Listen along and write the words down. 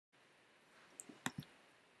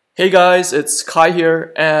Hey guys, it's Kai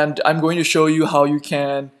here, and I'm going to show you how you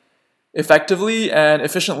can effectively and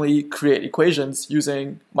efficiently create equations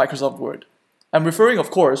using Microsoft Word. I'm referring,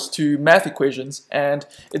 of course, to math equations, and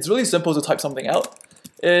it's really simple to type something out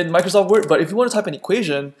in Microsoft Word, but if you want to type an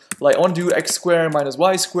equation, like I want to do x squared minus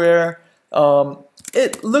y squared,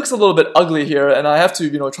 it looks a little bit ugly here, and I have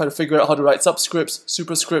to try to figure out how to write subscripts,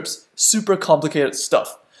 superscripts, super complicated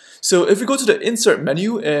stuff. So if we go to the Insert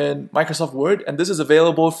menu in Microsoft Word, and this is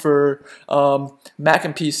available for Mac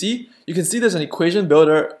and PC, you can see there's an equation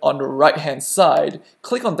builder on the right-hand side.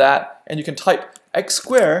 Click on that, and you can type x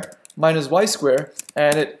squared minus y squared,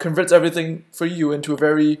 and it converts everything for you into a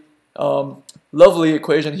very lovely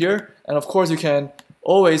equation here. And of course, you can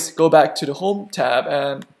always go back to the Home tab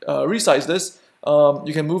and resize this.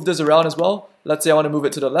 You can move this around as well. Let's say I want to move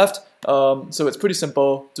it to the left, so it's pretty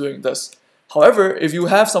simple doing this. However, if you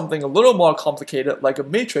have something a little more complicated like a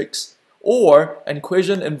matrix or an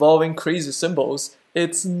equation involving crazy symbols,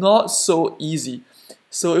 it's not so easy.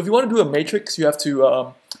 So if you want to do a matrix, you have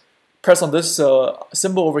to press on this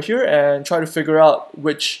symbol over here and try to figure out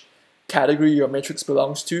which category your matrix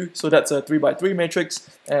belongs to. So that's a 3x3 matrix,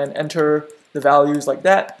 and enter the values like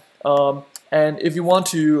that. And if you want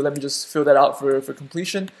to, let me just fill that out for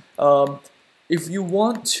completion. If you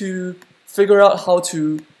want to figure out how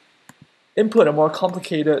to input a more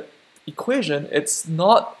complicated equation, it's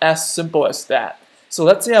not as simple as that. So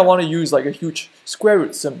let's say I want to use like a huge square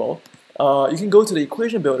root symbol. You can go to the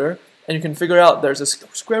equation builder and you can figure out there's a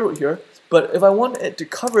square root here, but if I want it to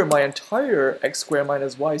cover my entire x squared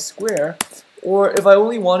minus y squared, or if I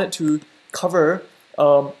only want it to cover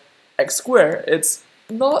x squared, it's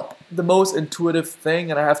not the most intuitive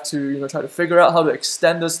thing, and I have to try to figure out how to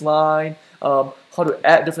extend this line, how to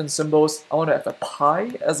add different symbols. I want to have a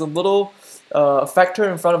pi as a little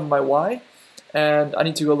factor in front of my y, and I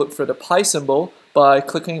need to go look for the pi symbol by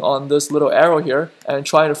clicking on this little arrow here and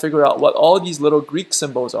trying to figure out what all these little Greek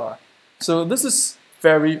symbols are. So this is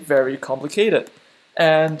very, very complicated,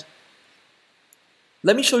 and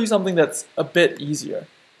let me show you something that's a bit easier.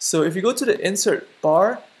 So if you go to the insert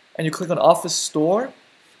bar and you click on Office Store,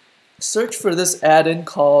 search for this add-in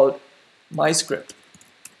called MyScript.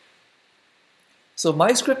 So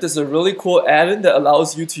MyScript is a really cool add-in that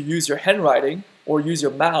allows you to use your handwriting or use your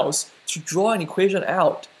mouse to draw an equation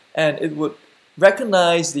out, and it would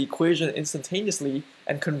recognize the equation instantaneously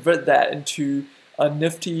and convert that into a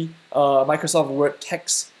nifty Microsoft Word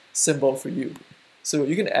text symbol for you. So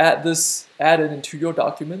you can add this add-in into your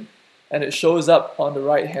document, and it shows up on the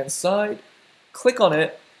right-hand side. Click on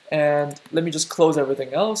it, and let me just close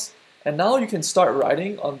everything else. And now you can start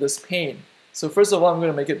writing on this pane. So first of all, I'm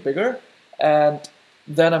going to make it bigger, and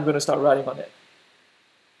then I'm going to start writing on it.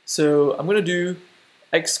 So I'm going to do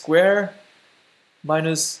x squared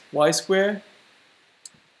minus y squared,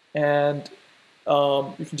 and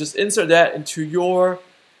you can just insert that into your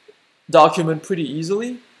document pretty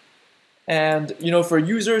easily. And for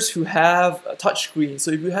users who have a touch screen, so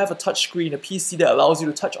if you have a touch screen, a PC that allows you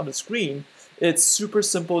to touch on the screen, it's super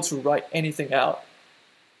simple to write anything out.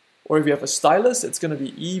 Or if you have a stylus, it's going to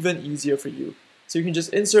be even easier for you. So you can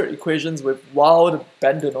just insert equations with wild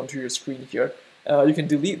abandon onto your screen here. You can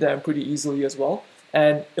delete them pretty easily as well.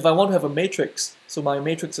 And if I want to have a matrix, so my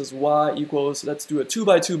matrix is y equals, let's do a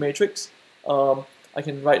 2x2 matrix. I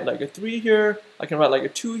can write like a 3 here, I can write like a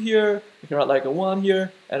 2 here, I can write like a 1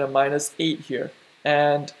 here, and a -8 here.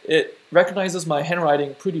 And it recognizes my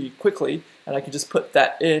handwriting pretty quickly, and I can just put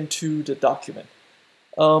that into the document.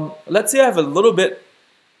 Let's say I have a little bit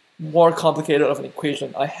more complicated of an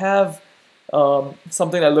equation. I have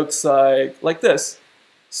something that looks like this.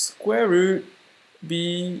 Square root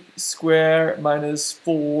b squared minus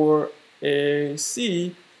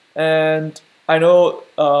 4ac, and I know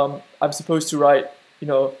I'm supposed to write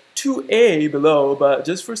 2a below, but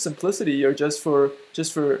just for simplicity or just for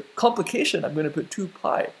complication, I'm going to put 2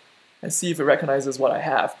 pi and see if it recognizes what I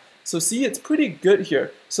have. So see, it's pretty good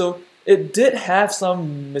here. So it did have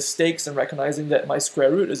some mistakes in recognizing that my square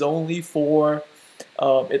root is only for,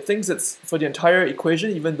 it thinks it's for the entire equation,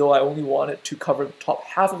 even though I only want it to cover the top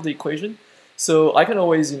half of the equation. So I can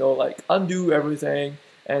always, like undo everything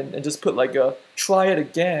and just put like a try it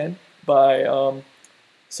again by,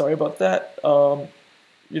 sorry about that,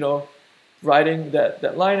 writing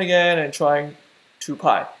that line again and trying 2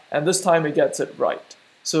 pi. And this time it gets it right.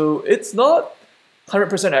 So it's not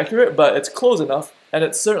 100% accurate, but it's close enough, and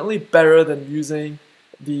it's certainly better than using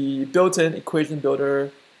the built-in equation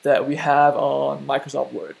builder that we have on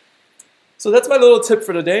Microsoft Word. So that's my little tip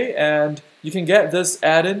for today, and you can get this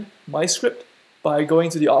add-in, MyScript, by going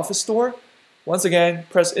to the Office Store. Once again,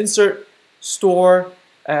 press Insert, Store,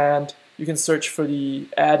 and you can search for the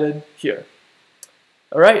added here.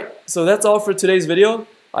 Alright, so that's all for today's video.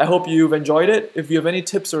 I hope you've enjoyed it. If you have any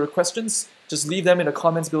tips or questions, just leave them in the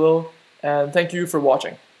comments below, and thank you for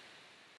watching.